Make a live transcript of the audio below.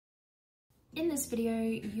In this video,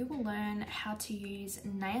 you will learn how to use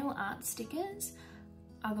nail art stickers,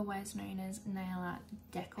 otherwise known as nail art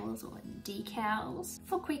decals or decals,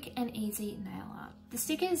 for quick and easy nail art. The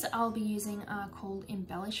stickers I'll be using are called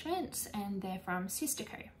embellishments and they're from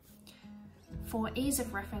Sisterco. For ease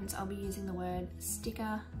of reference, I'll be using the word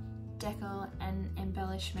sticker, decal and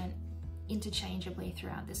embellishment interchangeably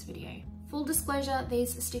throughout this video. Full disclosure,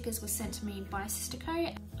 these stickers were sent to me by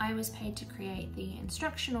Sisterco. I was paid to create the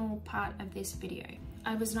instructional part of this video.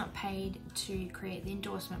 I was not paid to create the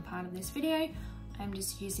endorsement part of this video. I'm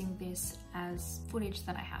just using this as footage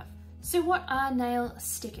that I have. So what are nail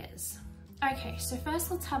stickers? Okay, so first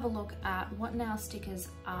let's have a look at what nail stickers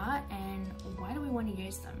are and why do we want to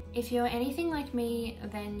use them. If you're anything like me,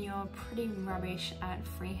 then you're pretty rubbish at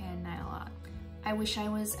freehand nail art. I wish I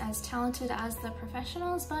was as talented as the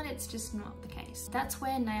professionals, but it's just not the case. That's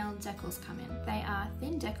where nail decals come in. They are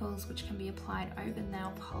thin decals which can be applied over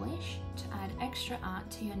nail polish to add extra art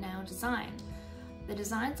to your nail design. The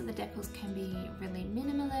designs of the decals can be really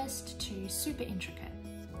minimalist to super intricate.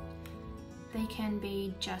 They can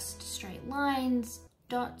be just straight lines,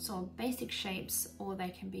 dots or basic shapes, or they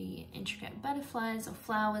can be intricate butterflies or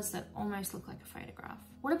flowers that almost look like a photograph.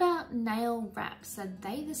 What about nail wraps? Are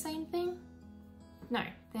they the same thing? No,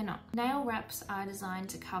 they're not. Nail wraps are designed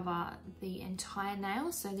to cover the entire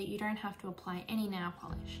nail so that you don't have to apply any nail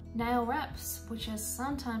polish. Nail wraps, which are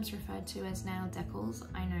sometimes referred to as nail decals,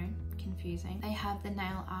 I know, confusing, they have the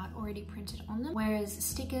nail art already printed on them, whereas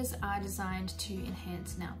stickers are designed to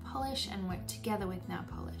enhance nail polish and work together with nail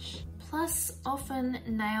polish. Plus, often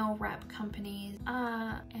nail wrap companies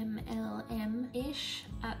are MLM-ish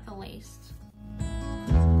at the least.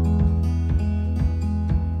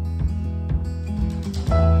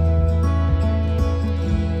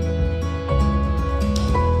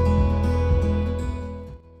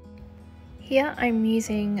 Here I'm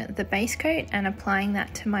using the base coat and applying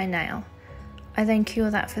that to my nail. I then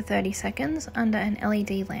cure that for 30 seconds under an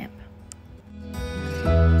LED lamp.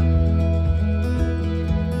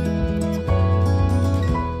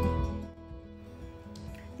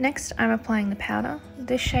 Next I'm applying the powder.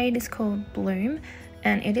 This shade is called Bloom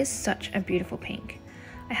and it is such a beautiful pink.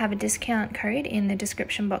 I have a discount code in the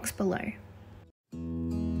description box below.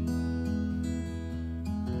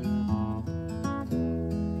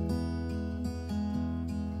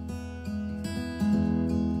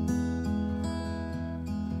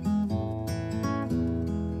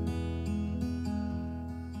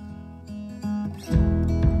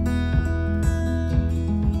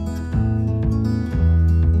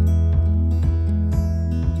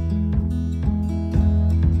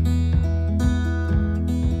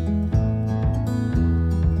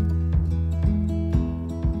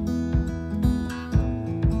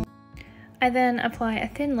 I then apply a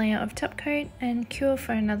thin layer of top coat and cure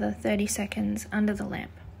for another 30 seconds under the lamp.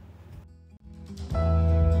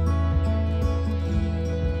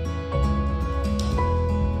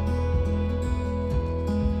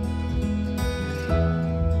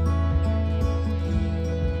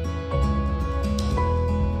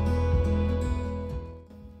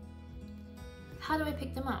 How do I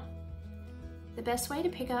pick them up? The best way to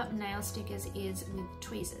pick up nail stickers is with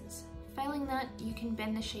tweezers. Failing that, you can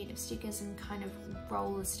bend the sheet of stickers and kind of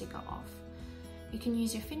roll the sticker off. You can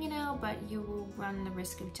use your fingernail, but you will run the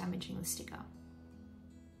risk of damaging the sticker.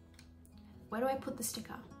 Where do I put the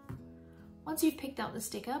sticker? Once you've picked up the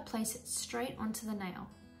sticker, place it straight onto the nail.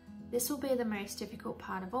 This will be the most difficult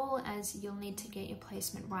part of all, as you'll need to get your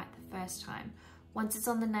placement right the first time. Once it's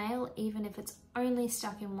on the nail, even if it's only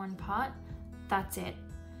stuck in one part, that's it.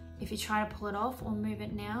 If you try to pull it off or move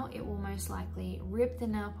it now, it will most likely rip the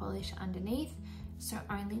nail polish underneath, so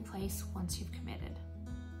only place once you've committed.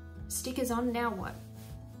 Stickers on, now what?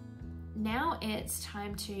 Now it's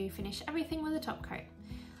time to finish everything with a top coat.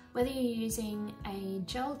 Whether you're using a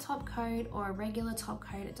gel top coat or a regular top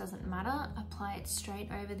coat, it doesn't matter. Apply it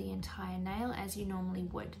straight over the entire nail as you normally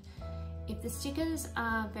would. If the stickers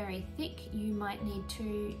are very thick, you might need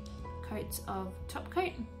 2 coats of top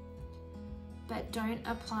coat. But don't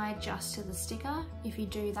apply just to the sticker. If you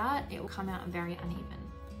do that, it will come out very uneven.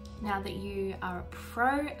 Now that you are a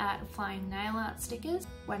pro at applying nail art stickers,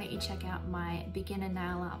 why don't you check out my beginner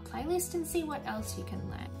nail art playlist and see what else you can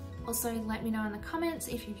learn. Also, let me know in the comments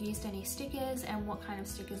if you've used any stickers and what kind of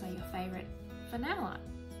stickers are your favorite for nail art.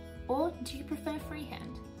 Or do you prefer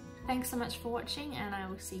freehand? Thanks so much for watching and I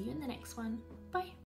will see you in the next one. Bye.